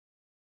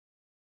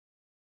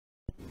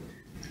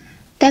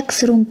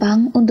Teks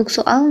rumpang untuk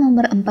soal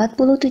nomor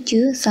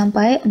 47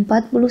 sampai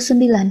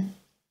 49.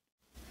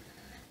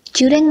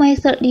 During my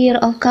third year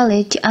of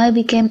college, I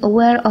became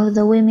aware of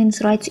the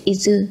women's rights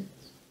issue.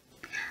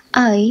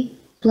 I,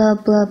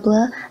 blah blah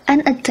blah,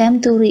 an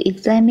attempt to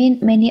re-examine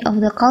many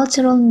of the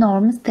cultural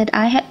norms that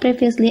I had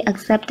previously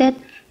accepted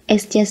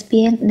as just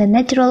being the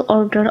natural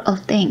order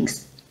of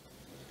things.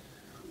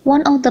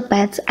 One of the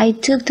paths I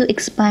took to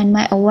expand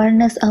my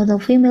awareness of the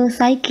female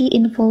psyche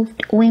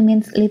involved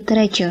women's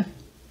literature.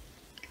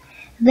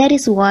 That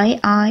is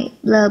why I,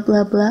 blah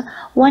blah blah,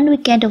 one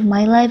weekend of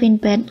my life in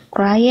bed,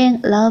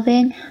 crying,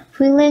 laughing,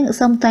 feeling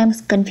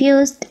sometimes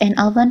confused, and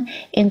often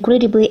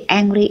incredibly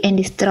angry and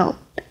distraught.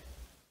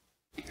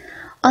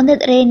 On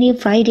that rainy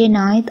Friday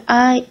night,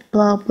 I,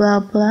 blah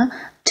blah blah,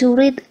 to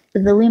read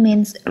The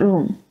Women's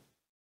Room.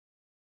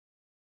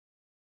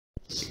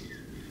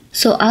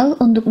 Soal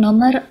untuk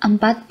nomor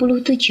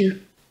 47.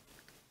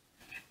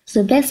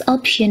 The best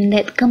option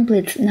that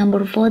completes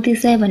number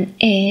 47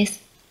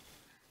 is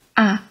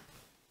A.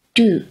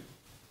 Do.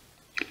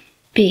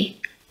 B.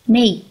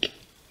 Make.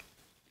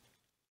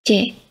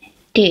 C.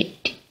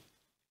 Did.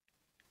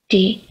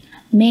 D.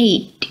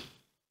 Made.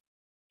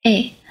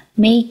 E.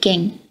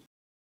 Making.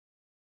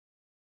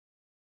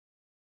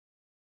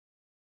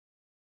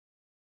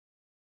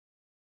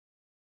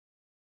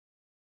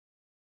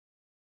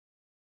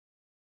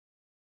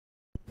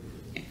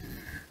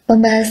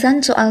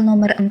 Pembahasan soal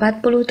nomor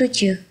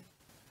 47.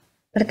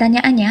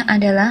 Pertanyaannya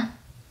adalah,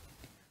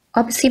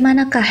 opsi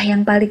manakah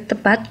yang paling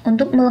tepat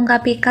untuk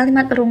melengkapi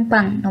kalimat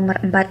rumpang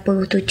nomor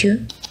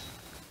 47?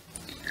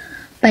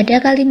 Pada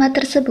kalimat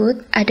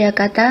tersebut ada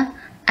kata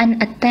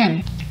an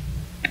attempt.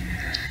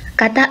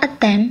 Kata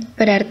attempt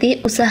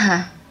berarti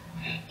usaha.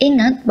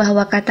 Ingat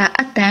bahwa kata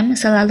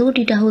attempt selalu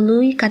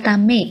didahului kata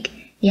make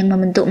yang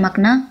membentuk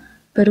makna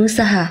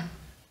berusaha.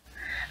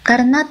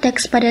 Karena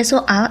teks pada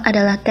soal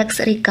adalah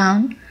teks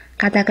recount,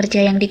 kata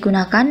kerja yang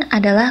digunakan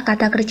adalah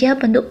kata kerja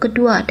bentuk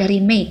kedua dari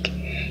make,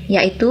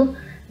 yaitu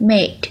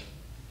made.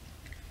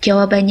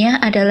 Jawabannya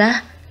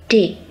adalah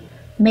D.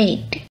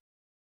 Made.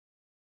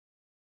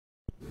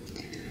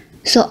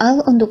 Soal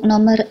untuk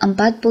nomor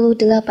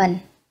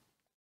 48.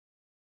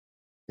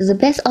 The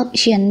best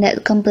option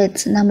that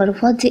completes number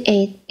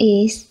 48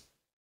 is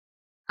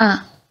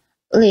A.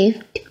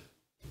 Lived.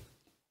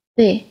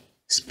 B.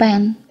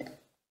 Spent.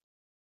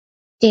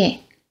 C.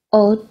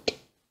 Owed.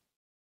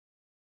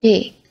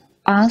 D.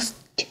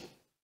 Asked.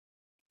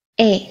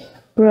 E.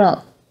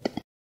 Brought.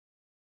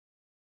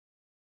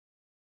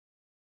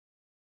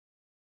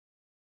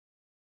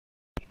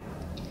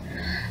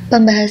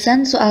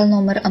 Pembahasan soal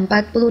nomor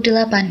 48.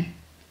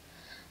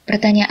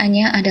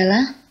 Pertanyaannya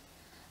adalah,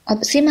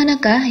 opsi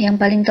manakah yang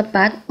paling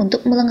tepat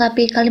untuk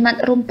melengkapi kalimat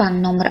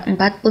rumpang nomor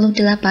 48?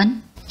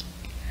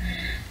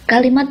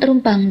 Kalimat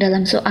rumpang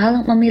dalam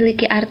soal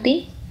memiliki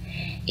arti,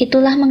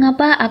 itulah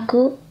mengapa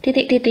aku,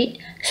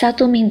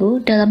 satu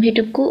minggu dalam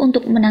hidupku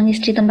untuk menangis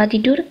di tempat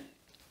tidur,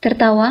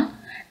 tertawa,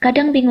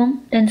 kadang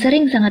bingung, dan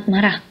sering sangat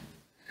marah.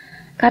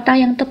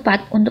 Kata yang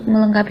tepat untuk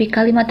melengkapi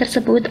kalimat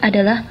tersebut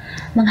adalah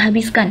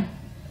menghabiskan,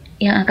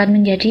 yang akan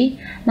menjadi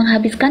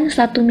menghabiskan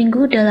satu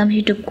minggu dalam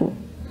hidupku.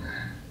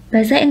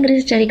 Bahasa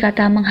Inggris dari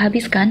kata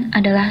menghabiskan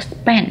adalah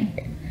spend.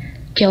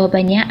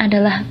 Jawabannya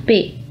adalah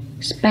B.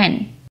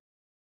 Spend.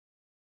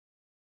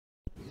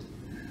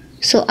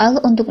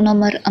 Soal untuk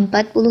nomor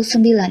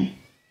 49.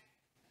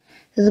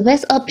 The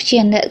best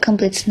option that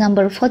completes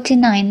number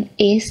 49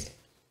 is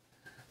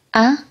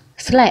A.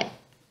 Slept.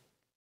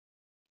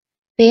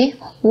 B.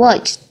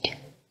 Watched.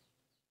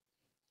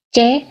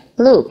 C.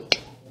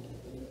 Looked.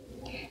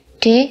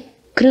 D.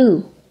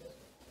 Grew.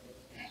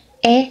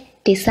 E.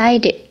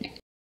 Decided.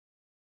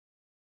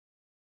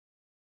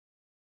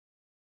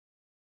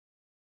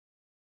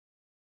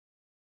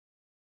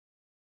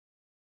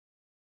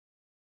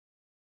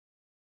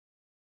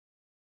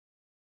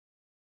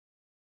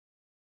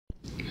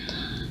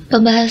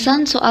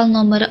 Pembahasan soal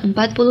nomor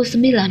 49.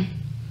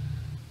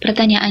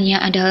 Pertanyaannya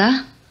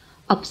adalah,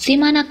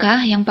 opsi manakah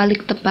yang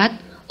paling tepat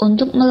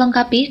untuk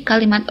melengkapi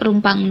kalimat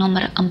rumpang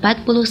nomor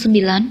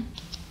 49?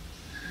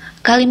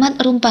 Kalimat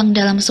rumpang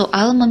dalam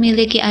soal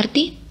memiliki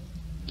arti,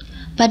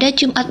 pada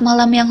Jumat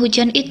malam yang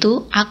hujan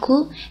itu,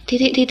 aku,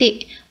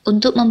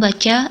 untuk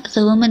membaca The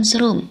Women's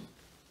Room.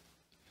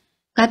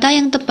 Kata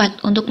yang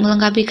tepat untuk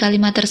melengkapi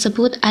kalimat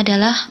tersebut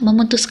adalah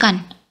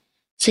memutuskan,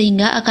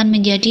 sehingga akan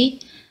menjadi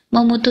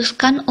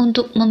memutuskan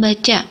untuk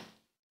membaca,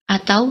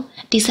 atau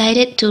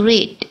decided to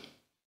read.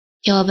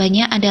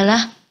 Jawabannya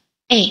adalah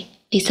E.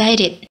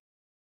 Decided.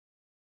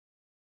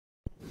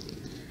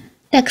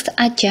 Teks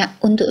acak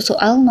untuk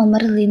soal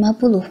nomor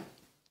 50.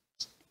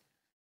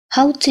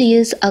 How to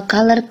use a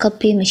color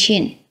copy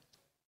machine.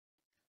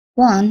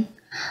 1.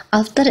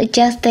 After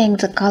adjusting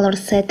the color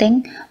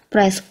setting,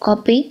 press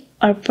copy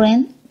or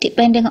print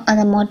depending on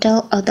the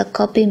model of the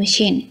copy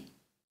machine.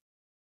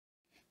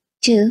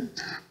 2.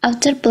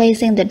 After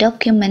placing the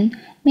document,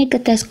 make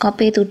a test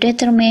copy to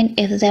determine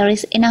if there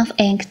is enough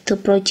ink to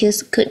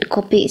produce good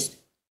copies.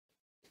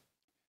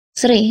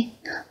 3.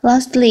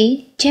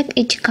 Lastly, check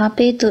each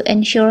copy to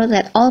ensure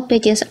that all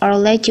pages are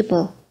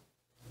legible.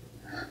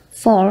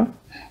 4.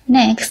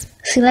 Next,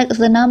 select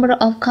the number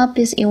of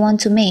copies you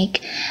want to make.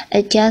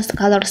 Adjust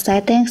color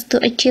settings to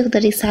achieve the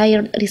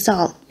desired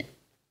result.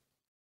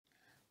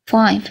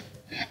 5.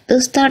 To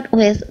start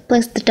with,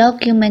 place the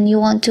document you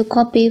want to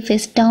copy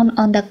face down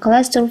on the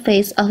cluster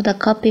face of the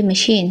copy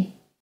machine.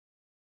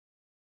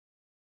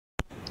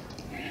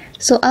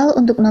 Soal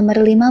untuk nomor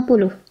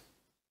 50.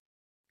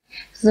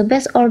 The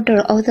best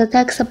order of the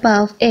text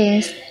above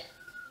is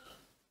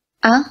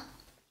A.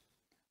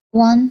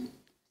 1,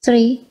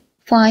 3,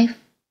 5,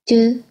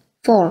 2,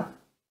 4.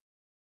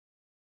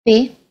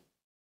 B.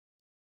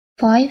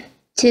 5,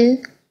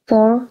 2,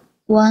 4,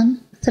 1,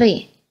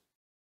 3.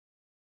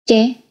 C.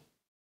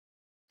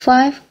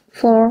 5,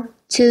 4,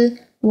 2,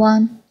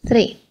 1,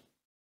 3.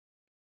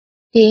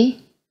 D.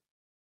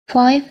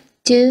 5,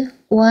 2,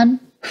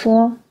 1,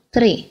 4,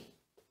 3.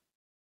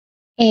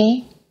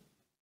 E.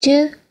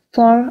 2,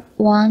 4,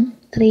 1,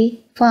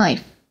 3, 5.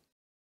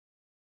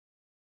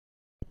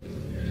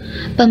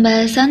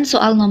 Pembahasan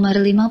soal nomor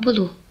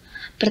 50.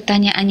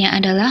 Pertanyaannya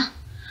adalah,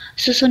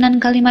 susunan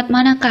kalimat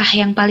manakah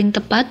yang paling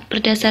tepat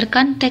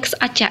berdasarkan teks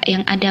acak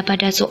yang ada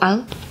pada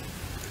soal?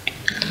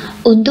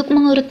 Untuk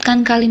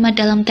mengurutkan kalimat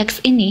dalam teks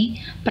ini,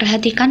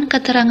 perhatikan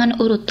keterangan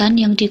urutan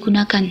yang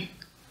digunakan.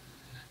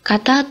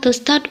 Kata to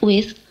start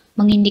with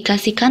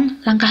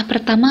mengindikasikan langkah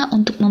pertama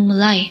untuk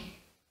memulai.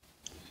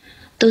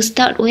 To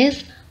start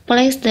with,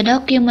 place the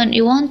document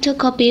you want to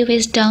copy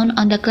face down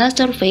on the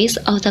cluster face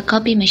of the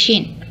copy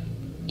machine.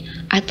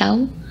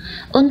 Atau,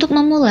 untuk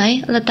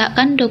memulai,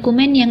 letakkan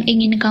dokumen yang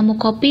ingin kamu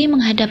copy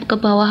menghadap ke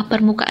bawah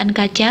permukaan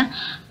kaca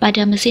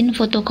pada mesin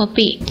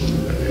fotokopi.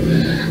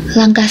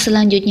 Langkah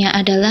selanjutnya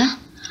adalah,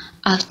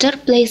 after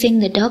placing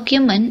the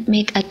document,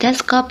 make a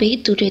test copy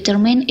to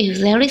determine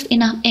if there is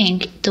enough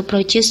ink to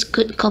produce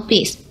good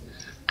copies.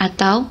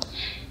 Atau,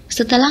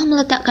 setelah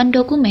meletakkan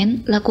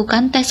dokumen,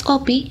 lakukan tes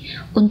kopi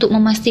untuk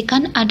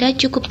memastikan ada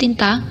cukup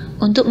tinta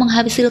untuk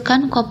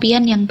menghasilkan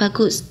kopian yang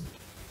bagus.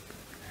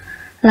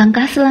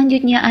 Langkah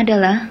selanjutnya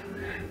adalah,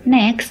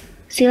 next,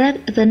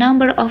 select the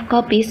number of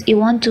copies you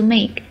want to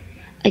make.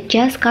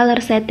 Adjust color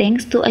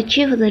settings to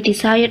achieve the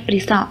desired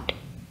result.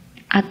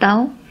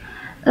 Atau,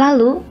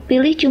 lalu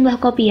pilih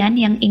jumlah kopian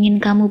yang ingin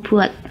kamu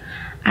buat.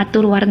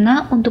 Atur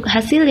warna untuk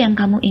hasil yang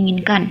kamu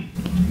inginkan.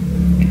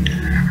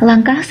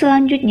 Langkah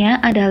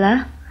selanjutnya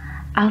adalah,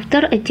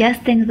 after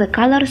adjusting the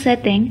color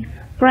setting,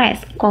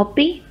 press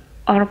copy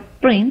or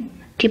print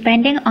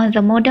depending on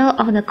the model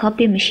of the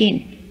copy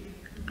machine.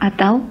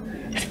 Atau,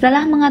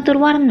 setelah mengatur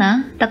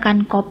warna,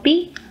 tekan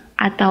copy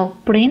atau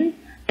print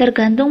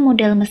tergantung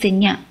model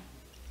mesinnya.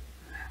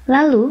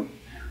 Lalu,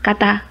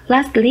 kata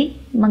lastly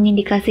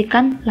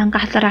mengindikasikan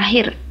langkah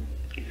terakhir.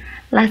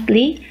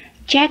 Lastly,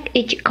 check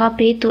each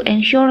copy to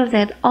ensure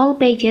that all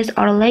pages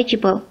are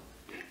legible.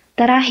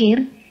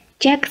 Terakhir,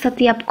 cek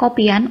setiap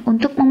kopian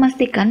untuk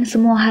memastikan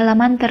semua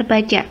halaman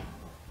terbaca.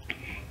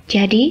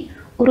 Jadi,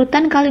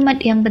 urutan kalimat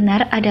yang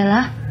benar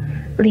adalah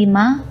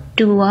 5,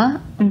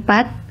 2,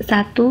 4,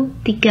 1,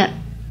 3.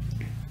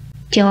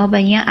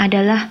 Jawabannya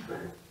adalah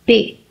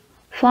B.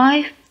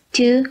 5,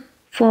 2,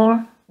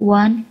 4,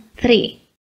 1, 3.